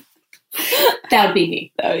 that's good. That would be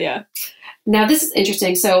me. Oh yeah. Now this is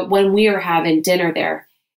interesting. So when we were having dinner there,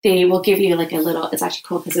 they will give you like a little. It's actually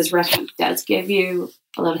cool because this restaurant does give you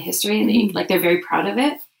a little history, and they're very proud of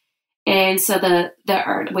it. And so the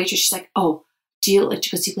waitress, she's like, "Oh, do you like?" She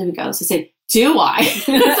goes, "Do you believe in ghosts?" I said, "Do I?"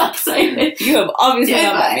 So excited. You have obviously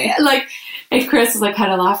not met me. Like, and Chris was like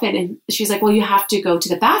kind of laughing, and she's like, "Well, you have to go to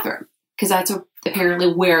the bathroom because that's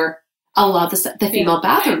apparently where a lot of the female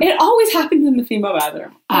bathroom." It always happens in the female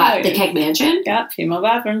bathroom. The Keg Mansion. Yeah, female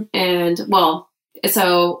bathroom. And well,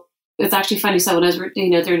 so it's actually funny. So when I was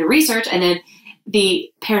doing the research, and then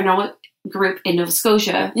the paranormal group in Nova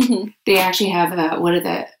Scotia, they actually have one of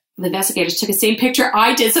the investigators took the same picture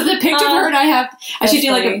I did. So the picture of her and I should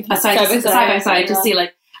do like a side by side to see,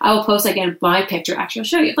 like, I will post again my picture. Actually, I'll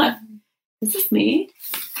show you. Look, is this me?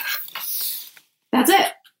 That's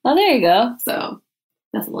it. Oh, there you go. So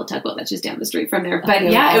that's a little tugboat that's just down the street from there. But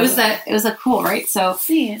yeah, it was a cool, right? So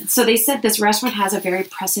they said this restaurant has a very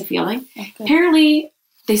oppressive feeling. Okay. Apparently,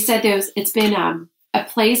 they said it's been a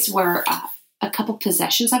place where a couple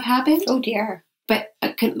possessions have happened. Oh dear. But I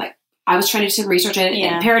couldn't I was trying to do some research on it.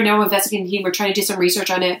 Yeah. And paranormal investigating team were trying to do some research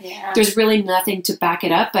on it. Yeah. There's really nothing to back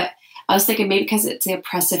it up, but I was thinking maybe because it's the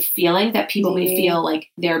oppressive feeling that people may feel like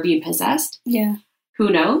they're being possessed. Yeah. Who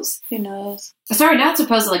knows? Who knows? Sorry, not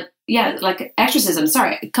supposed to like exorcism.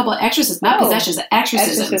 Sorry, a couple of exorcisms, not possessions,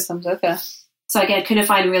 exorcisms. Exorcisms, okay. So again, couldn't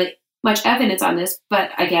find really much evidence on this, but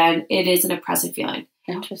again, it is an oppressive feeling.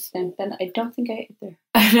 Interesting. Then I don't think I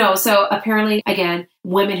either. No, so apparently, again,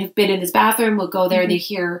 women who've been in this bathroom will go there and they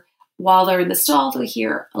hear, while they're in the stall, they'll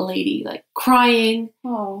hear a lady like crying.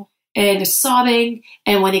 Oh. And they're sobbing.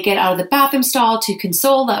 And when they get out of the bathroom stall to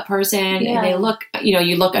console that person, and they look,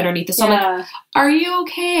 you look underneath the stall, like, are you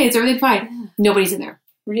okay? Is everything fine? Yeah. Nobody's in there.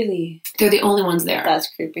 Really? They're the only ones there. That's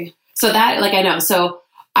creepy. So that, I know. So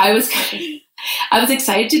I was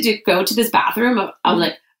excited to go to this bathroom. I'm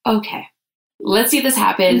like, okay, let's see if this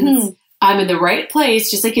happens. Mm-hmm. I'm in the right place,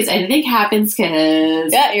 just in case anything happens,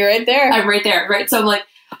 because... Yeah, you're right there. I'm right there, right? So I'm like,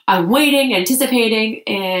 I'm waiting, anticipating,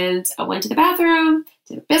 and I went to the bathroom,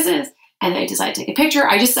 did a business, and I decided to take a picture.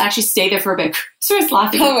 I just actually stayed there for a bit. So I was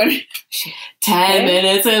laughing. 10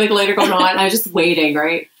 minutes later going on. I was just waiting,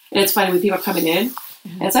 right? And it's funny when people are coming in.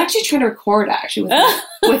 I was actually trying to record,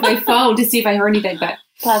 with my phone to see if I heard anything, but...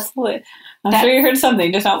 That's lit. I'm sure you heard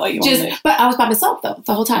something, just not what you wanted. But I was by myself, though,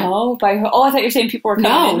 the whole time. Oh, I thought you were saying people were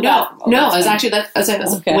coming in. No. I was actually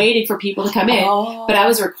waiting for people to come in. But I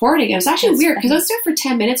was recording. It was actually weird, because I was there for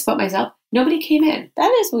 10 minutes by myself. Nobody came in.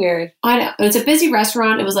 That is weird. I know. It's a busy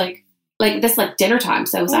restaurant. It was like this dinner time.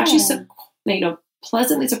 So I was actually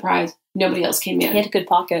pleasantly surprised nobody else came in. You had a good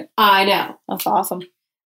pocket. I know. That's awesome.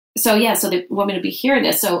 So yeah, so the woman would be hearing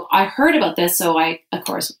this. So I heard about this. So I, of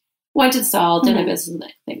course, went to the stall, did my business,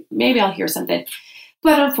 and think maybe I'll hear something.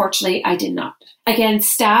 But unfortunately, I did not. Again,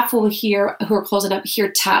 staff will hear, who are closing up, hear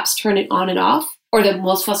taps turning on and off. Or the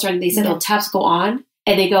most frustrating, they said the taps go on,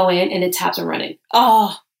 and they go in, and the taps are running.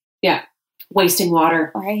 Oh. Yeah. Wasting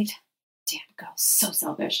water. Right. Damn girl, so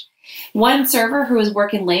selfish. One server who was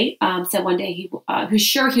working late said one day he was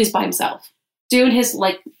sure he was by himself, doing his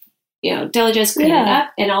diligence, cleaning it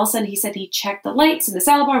up, and all of a sudden he said he checked the lights in the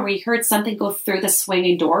salad bar where he heard something go through the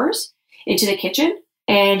swinging doors into the kitchen,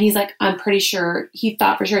 and he's like, I'm pretty sure, he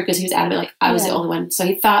thought for sure, because he was adamant, I was the only one, so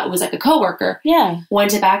he thought it was like a coworker. Yeah.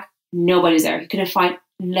 Went to back, nobody's there. He couldn't find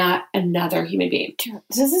not another human being.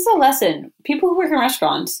 So this is a lesson. People who work in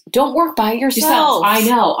restaurants, don't work by yourself. I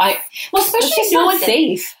know. Especially knowing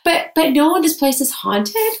safe. But knowing this place is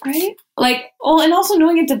haunted, right? And also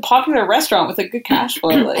knowing it's a popular restaurant with a good cash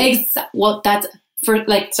flow. Well, that's for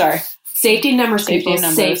safety numbers.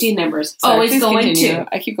 Safety numbers. Sorry, always going continue.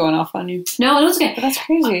 I keep going off on you. No, it was okay. But that's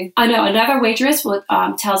crazy. I know. Another waitress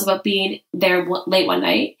tells about being there late one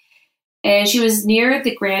night. And she was near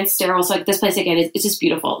the Grand Stairwell. So this place, again, it's just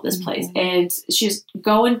beautiful, this place. And she was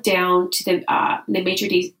going down to the maitre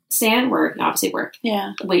d' stand where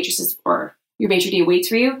waitresses or your maitre d' waits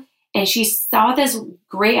for you. And she saw this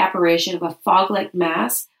great apparition of a fog-like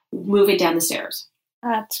mass moving down the stairs.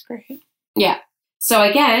 That's great. Yeah. So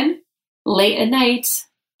again, late at night,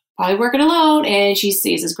 probably working alone, and she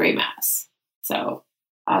sees this gray mass. So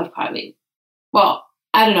I would probably, well,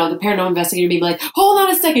 I don't know, the paranormal investigator would be like, hold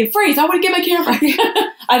on a second, freeze, I want to get my camera.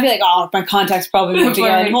 I'd be like, oh, my contact's probably moved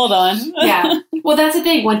again. Hold on. Yeah. Well, that's the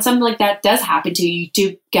thing. When something like that does happen to you, you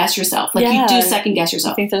do guess yourself. Like, you do second guess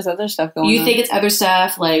yourself. I think there's other stuff going on. You think it's other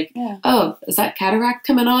stuff, like, oh, is that cataract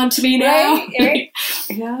coming on to me now? Right.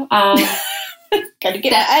 Yeah. Gotta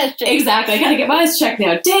get my eyes checked. Exactly. I gotta get my eyes checked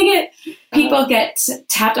now. Dang it. People get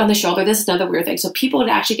tapped on the shoulder. This is another weird thing. So people would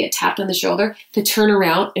actually get tapped on the shoulder to turn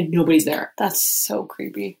around and nobody's there. That's so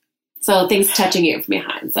creepy. So things touching you from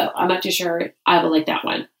behind. So I'm not too sure I would like that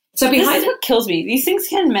one. So behind, this is what kills me. These things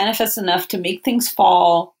can manifest enough to make things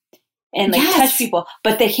fall and like touch people,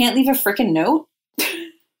 but they can't leave a freaking note.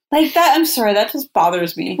 Like that, I'm sorry, that just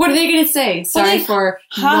bothers me. What are they going to say? Sorry for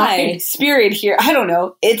hi, spirit here. I don't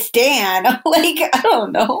know. It's Dan. Like, I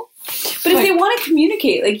don't know. But if they want to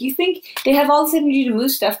communicate, like you think they have all this energy to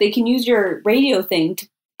move stuff, they can use your radio thing to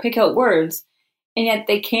pick out words, and yet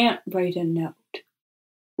they can't write a note.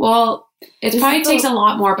 Well, it probably takes a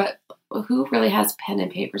lot more, but who really has pen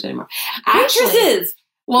and papers anymore? Waitresses!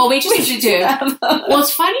 Well, waitresses do. Well,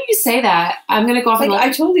 it's funny you say that. I'm going to go off and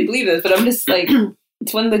I totally believe this, but I'm just like...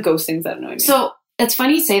 It's one of the ghost things that annoy me. So it's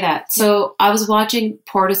funny you say that. So I was watching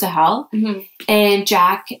Portals of Hell, and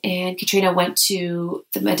Jack and Katrina went to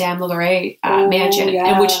the Madame LaLaurie mansion,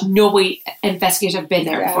 in which nobody investigators have been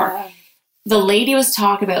there before. The lady was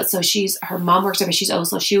talking about, so her mom works there, but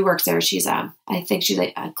she works there. She's I think she's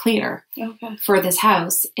like a cleaner for this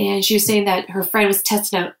house, and she was saying that her friend was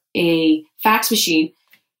testing out a fax machine.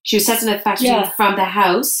 She was testing out the fax machine from the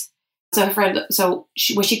house. So her friend,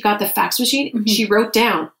 when she got the fax machine, she wrote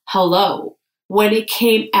down "hello." When it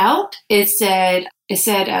came out, it said,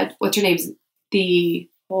 what's her name?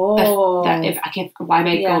 Why am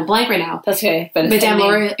I going blank right now? That's okay. But Madame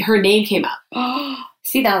Laura, her name came up.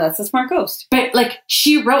 See, now that's a smart ghost. But like,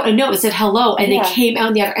 she wrote a note that said "hello," and it came out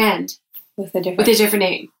on the other end with a different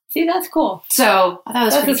name. See, that's cool. So I thought it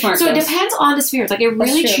was pretty smart. So it depends on the spirits. Like, it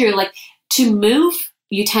really true. Like, to move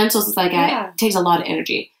utensils like that takes a lot of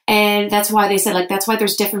energy. And that's why they said, like, that's why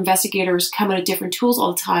there's different investigators coming with different tools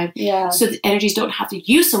all the time. Yeah. So the energies don't have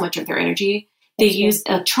to use so much of their energy. They use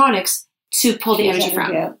electronics to pull the energy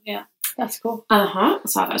from. Yeah. That's cool. So I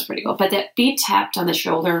thought that was pretty cool. But that being tapped on the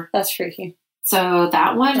shoulder. That's freaky. So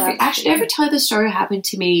that one, actually, did I ever tell you the story happened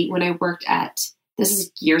to me when I worked this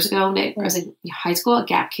is years ago, when I was in high school at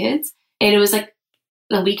Gap Kids. And it was like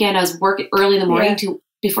the weekend, I was working early in the morning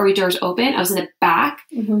before the doors open. I was in the back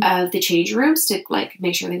of the change rooms to like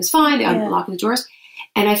make sure everything was fine. They unlocking the doors.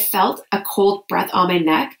 And I felt a cold breath on my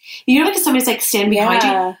neck. You know, like if somebody's like standing behind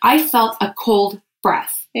you? I felt a cold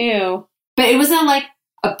breath. Ew. But it wasn't like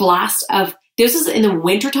a blast of, this was in the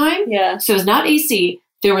wintertime. Yeah. So it was not AC.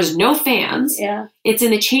 There was no fans. Yeah. It's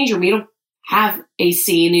in the change room. You don't have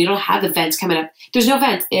AC and you don't have the vents coming up. There's no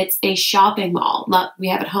vents. It's a shopping mall. Not we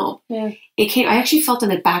have at home. Yeah. I actually felt in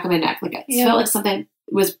the back of my neck. Like it felt like something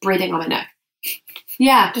was breathing on my neck.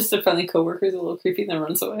 Yeah. Just a friendly coworker who's a little creepy and then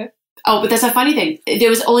runs away. Oh, but that's a funny thing. There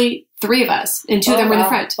was only 3 of us and 2 of them were in the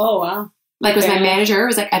front. Oh, wow. Like, it was my manager. It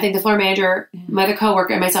was like, I think the floor manager, my other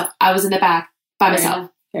coworker, and myself. I was in the back by myself.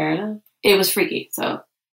 Fair enough. It was freaky. So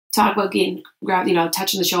talk about getting grabbed,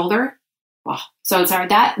 touching the shoulder. Wow. So I'm sorry.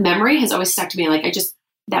 That memory has always stuck to me. Like,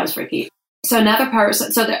 that was freaky. So another part,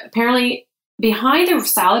 apparently behind the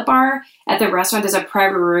salad bar at the restaurant, there's a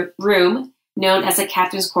private room known as the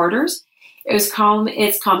captain's quarters. It's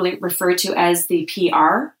commonly referred to as the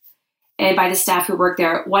PR, and by the staff who work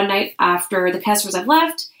there. One night after the customers have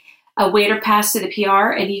left, a waiter passed to the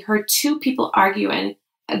PR and he heard 2 people arguing,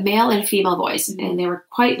 a male and female voice, and they were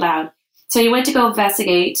quite loud. So he went to go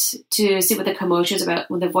investigate to see what the commotion is about.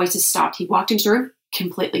 When the voices stopped, he walked into the room,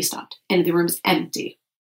 completely stopped, and the room is empty.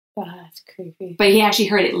 That's creepy. But he actually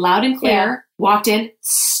heard it loud and clear, walked in,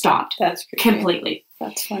 stopped. That's creepy. Completely.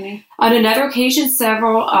 That's funny. On another occasion,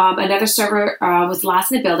 another server was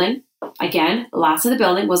last in the building. Again, last in the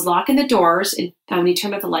building, was locking the doors when he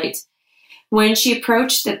turned off the lights. When she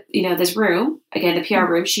approached this room, again, the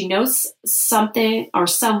PR room, she noticed something or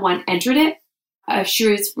someone entered it. She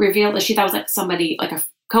was revealed that she thought it was like somebody, like a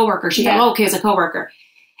coworker. She thought, oh, okay, it was a coworker.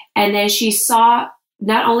 And then she saw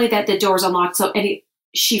not only that the door's unlocked,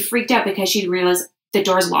 she freaked out because she realized the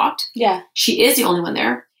door's locked. Yeah. She is the only one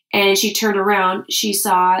there. And she turned around. She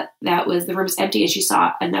saw the room's empty, and she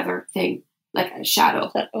saw another thing, like a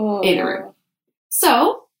shadow in the room.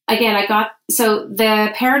 So again,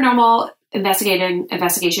 the paranormal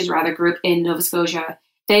investigations group in Nova Scotia,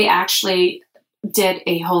 they actually did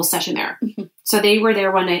a whole session there. Mm-hmm. So they were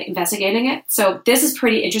there one night investigating it. So this is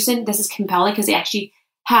pretty interesting. This is compelling because they actually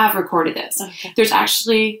have recorded this. Okay. There's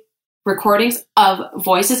actually recordings of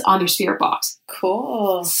voices on their spirit box.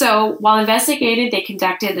 Cool. So while investigating, they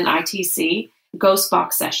conducted an ITC ghost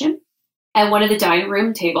box session at one of the dining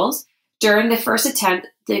room tables. During the first attempt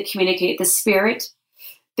to communicate the spirit,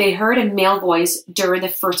 they heard a male voice during the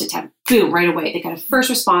first attempt. Boom, right away. They got a first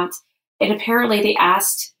response. And apparently they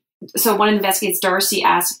asked, so one of the investigators, Darcy,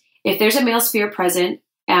 asked, if there's a male spirit present,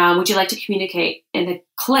 would you like to communicate? In the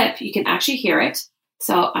clip, you can actually hear it.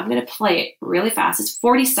 So I'm going to play it really fast. It's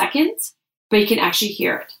 40 seconds, but you can actually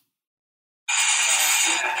hear it.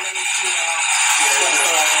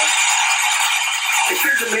 If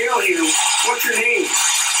there's a male here, what's your name?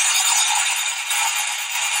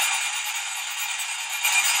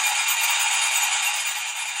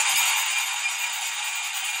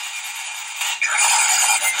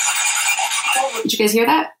 Did you guys hear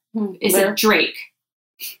that? It's a Drake.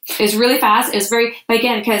 It's really fast. It's very,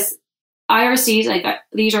 again, because IRCs, like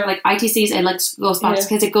these are like ITCs and like ghost box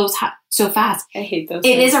because it goes so fast. I hate those.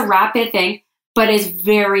 It is a rapid thing, but it's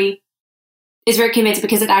very convincing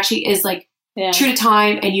because it actually is like true to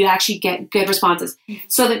time and you actually get good responses.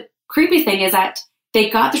 So the creepy thing is that they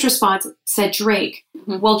got this response, said Drake.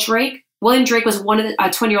 Well, William Drake was one of the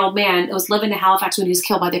 20-year-old man that was living in Halifax when he was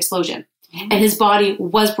killed by the explosion. And his body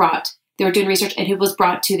was brought. They were doing research and he was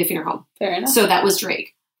brought to the funeral home. Fair enough. So that was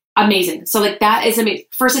Drake. Amazing. So like that is amazing.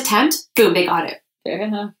 First attempt, boom, they got it. Fair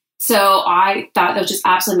enough. So I thought that was just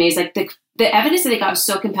absolutely amazing. Like the evidence that they got was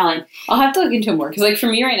so compelling. I'll have to look into it more because like for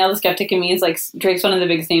me right now, the skeptic in me is like Drake's one of the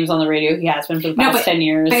biggest names on the radio. He has been for the past 10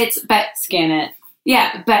 years. But scan it.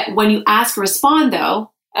 Yeah, but when you ask to respond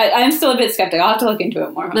though, I'm still a bit skeptic. I'll have to look into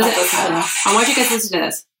it more. I want you guys to listen to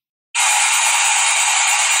this.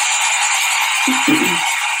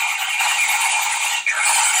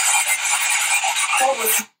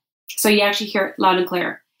 So you actually hear it loud and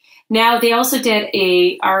clear. Now they also did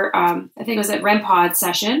I think it was a REM pod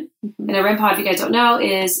session. And a REM pod, if you guys don't know,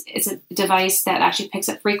 it's a device that actually picks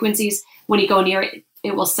up frequencies. When you go near it,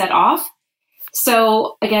 it will set off.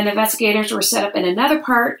 So again, the investigators were set up in another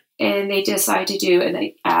part, and they decided to do in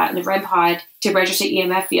the REM pod to register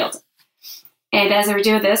EMF fields. And as they were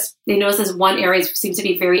doing this, they noticed this one area seems to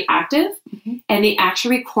be very active, and they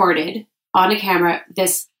actually recorded on a camera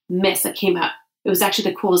this mist that came up. It was actually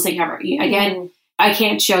the coolest thing ever. Again, I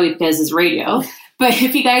can't show you because it's radio, but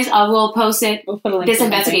if you guys, will post it. We'll put a link this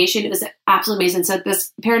investigation. It was absolutely amazing. So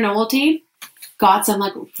this paranormal team got some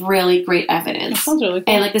like really great evidence. That sounds really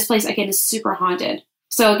cool. And like this place again is super haunted.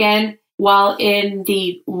 So again, while in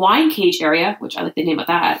the wine cage area, which I like the name of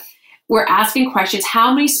that, we're asking questions.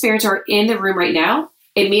 How many spirits are in the room right now?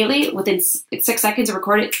 Immediately within 6 seconds of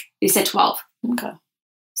recording, they said 12. Okay.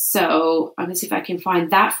 So I'm gonna see if I can find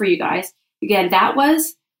that for you guys. Again, that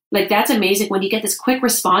was like, that's amazing. When you get this quick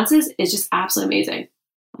responses, it's just absolutely amazing.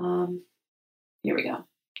 Here we go.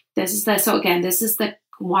 This is the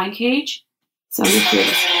wine cage. So I'm going to hear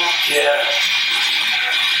this. Yeah.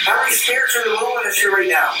 How many spirits are in the room in this here right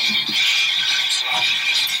now?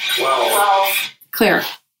 12. Clear.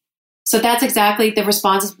 So that's exactly the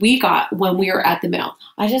responses we got when we were at the mill.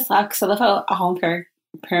 I just laugh because I love how a home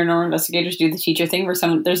paranormal investigators do the teacher thing where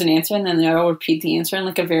there's an answer and then they'll repeat the answer in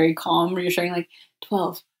like a very calm, reassuring, like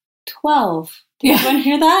 12. Yeah. Anyone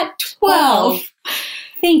hear that? 12.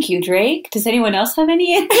 Thank you, Drake. Does anyone else have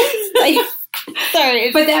any answers? Like,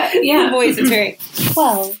 sorry, but the voice is very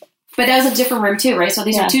 12. But that was a different room too, right? So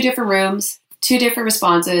these are two different rooms, two different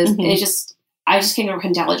responses. And I just can't remember how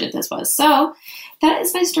intelligent this was. So that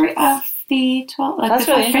is my story of the 12. Like that's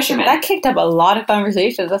the really 5 fishermen. That kicked up a lot of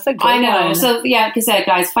conversations. That's a good one. I know. So yeah, like I said,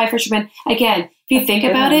 guys, 5 fishermen. Again, if you think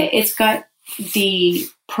about it, it's got the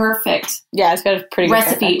perfect it's got a pretty good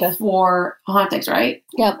recipe for hauntings, right?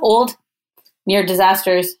 Yeah, old, near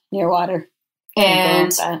disasters, near water,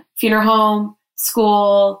 and funeral home,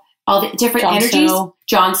 school, all the different energies.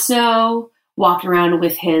 Jon Snow walking around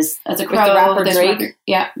with his as a crow, with the rapper Drake.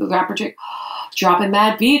 The rapper Drake, dropping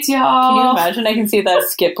mad beats, y'all. Can you imagine? I can see that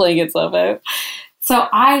skit playing itself out. So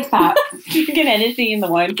I thought you can get anything in the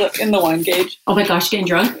wine cage. Oh my gosh, getting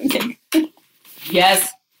drunk.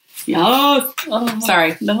 Yes. Oh,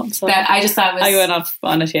 sorry. No, I'm sorry. That I just thought was. I went off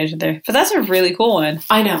on a tangent there, but that's a really cool one.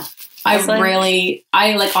 I know. Honestly, I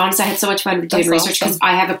had so much fun doing research because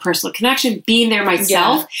I have a personal connection, being there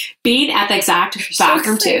myself, being at the exact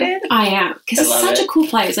bathroom too. I am because it's such a cool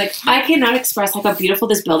place. Like I cannot express how beautiful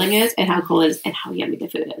this building is and how cool it is and how yummy the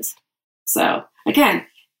food is. So again,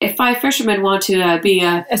 if 5 fishermen want to be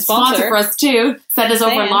a sponsor for us too, send us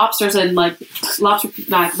over lobsters and like lobster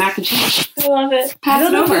mac and cheese. I love it. Pass I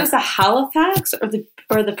don't know over. if it was the Halifax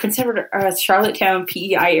or the Prince Edward Charlottetown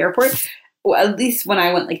PEI airport. Well, at least when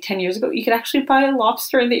I went like 10 years ago, you could actually buy a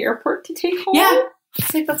lobster in the airport to take home. Yeah.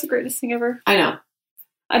 It's like, that's the greatest thing ever. I know.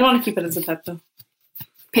 I don't want to keep it as a pet, though.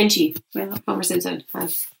 Pinchy. Well, Homer Simpson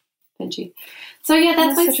has Pinchy. So, yeah,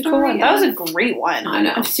 that's my such a story. cool one. That was a great one. I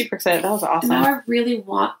know. I'm super excited. That was awesome. Now I really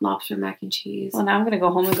want lobster mac and cheese. Well, now I'm going to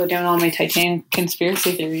go home and go down all my Titanic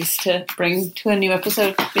conspiracy theories to bring to a new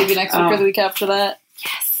episode. Maybe next week or the week after that.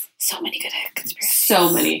 Yes. So many good conspiracies. So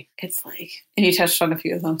many. It's like, and you touched on a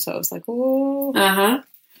few of them, so I was like, oh. Uh-huh.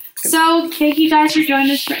 So, thank you guys for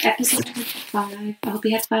joining us for episode 5. I hope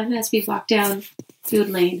you had fun as we walk down food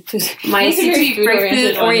lane. My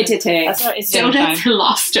food-oriented today. That's what it's donuts and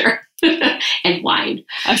lobster. And wine.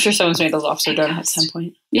 I'm sure someone's made a lobster donut at some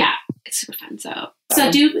point. Yeah, it's super fun. So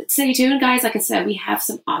do stay tuned, guys. Like I said, we have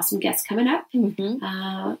some awesome guests coming up.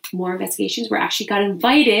 Mm-hmm. More investigations. We're actually got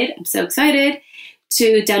invited. I'm so excited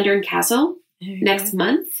to Dundurn Castle next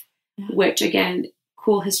month, which again,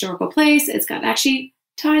 cool historical place. It's got actually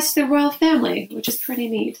ties to the royal family, which is pretty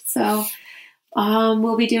neat. So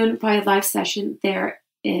we'll be doing probably a live session there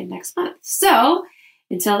in next month. So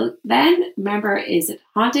until then, remember, is it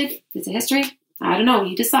haunted? Is it history? I don't know.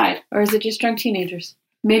 You decide. Or is it just drunk teenagers?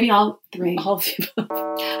 Maybe all 3. All of you.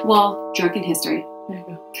 Well, drunken history. There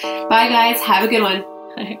you go. Bye, guys. Have a good one.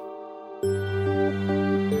 Bye.